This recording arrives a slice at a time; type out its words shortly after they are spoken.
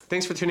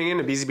Thanks for tuning in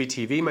to BZB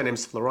TV. My name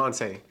is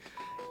Florante.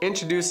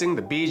 Introducing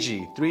the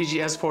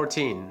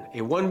BG-3GS14, a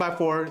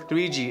 1x4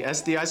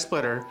 3G-SDI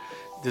splitter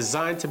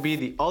designed to be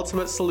the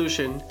ultimate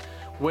solution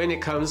when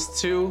it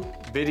comes to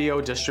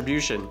video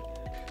distribution.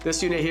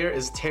 This unit here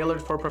is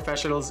tailored for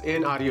professionals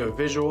in audio,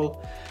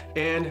 visual,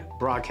 and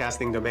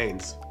broadcasting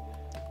domains.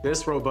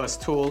 This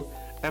robust tool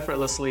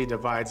effortlessly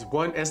divides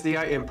one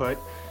SDI input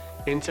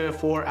into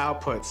 4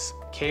 outputs,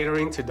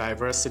 catering to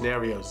diverse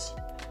scenarios.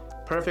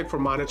 Perfect for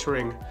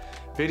monitoring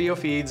video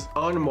feeds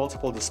on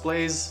multiple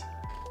displays,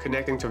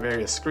 connecting to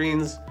various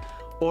screens,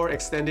 or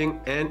extending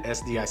an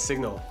SDI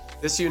signal.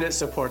 This unit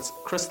supports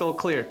crystal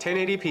clear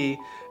 1080p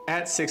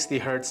at 60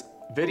 Hz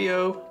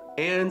video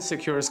and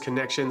secures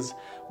connections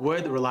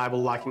with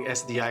reliable locking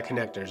SDI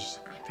connectors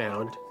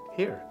found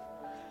here.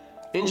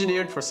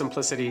 Engineered for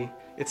simplicity,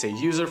 it's a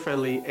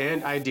user-friendly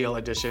and ideal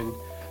addition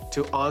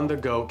to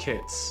on-the-go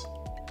kits.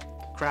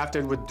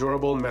 Crafted with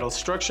durable metal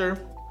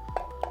structure,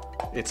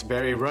 it's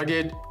very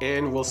rugged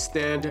and will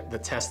stand the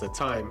test of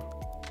time.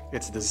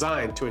 It's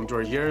designed to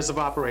endure years of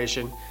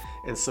operation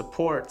and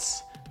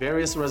supports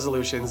various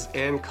resolutions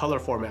and color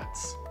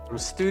formats. From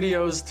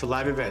studios to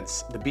live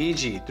events, the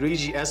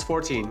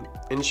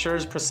BG-3GS14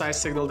 ensures precise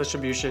signal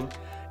distribution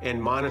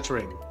and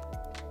monitoring.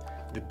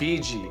 The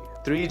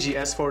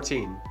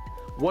BG-3GS14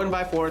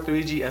 1x4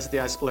 3G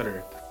SDI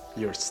splitter,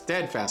 your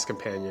steadfast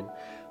companion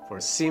for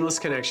seamless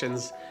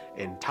connections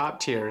and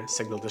top-tier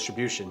signal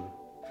distribution.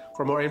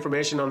 For more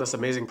information on this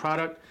amazing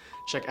product,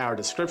 check our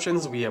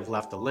descriptions. We have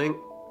left a link,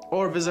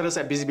 or visit us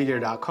at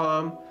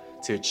bzbgear.com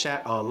to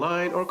chat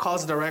online or call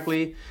us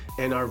directly,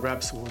 and our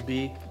reps will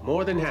be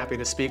more than happy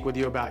to speak with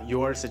you about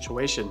your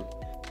situation.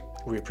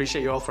 We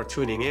appreciate you all for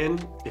tuning in.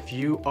 If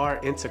you are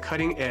into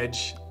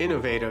cutting-edge,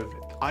 innovative,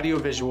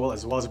 audiovisual,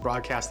 as well as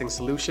broadcasting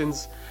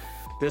solutions,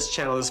 this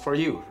channel is for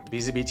you,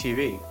 BZB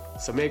TV.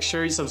 So make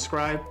sure you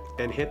subscribe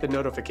and hit the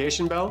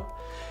notification bell,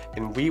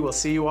 and we will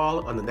see you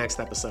all on the next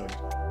episode.